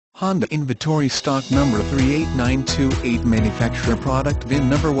Honda inventory stock number 38928 manufacturer product VIN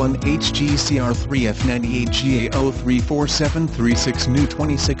number 1 HGCR3F98GA034736 new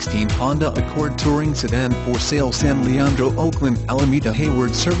 2016 Honda Accord Touring Sedan for sale San Leandro, Oakland, Alameda,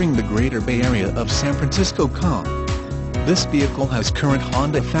 Hayward serving the Greater Bay Area of San Francisco. This vehicle has current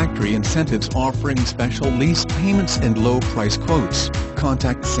Honda factory incentives offering special lease payments and low price quotes.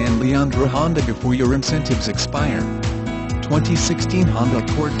 Contact San Leandro Honda before your incentives expire. 2016 Honda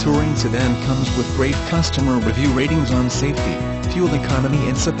Accord Touring Sedan comes with great customer review ratings on safety, fuel economy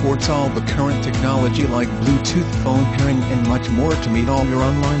and supports all the current technology like Bluetooth phone pairing and much more to meet all your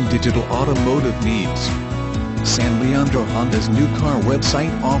online digital automotive needs. San Leandro Honda's new car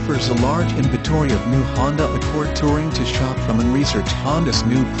website offers a large inventory of new Honda Accord Touring to shop from and research Honda's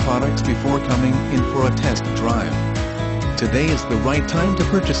new products before coming in for a test drive. Today is the right time to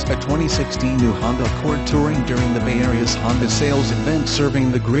purchase a 2016 new Honda Accord Touring during the Bay Area's Honda sales event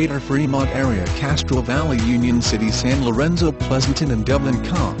serving the greater Fremont area, Castro Valley, Union City, San Lorenzo, Pleasanton and Dublin.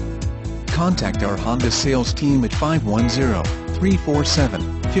 Contact our Honda sales team at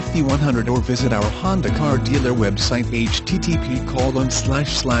 510-347-5100 or visit our Honda car dealer website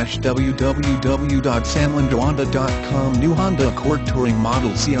http://www.sanleandrohonda.com. New Honda Accord Touring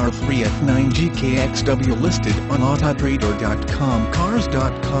Model CR3F9GKXW listed on Autotrader.com,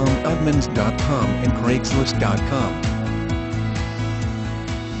 Cars.com, Edmunds.com and Craigslist.com.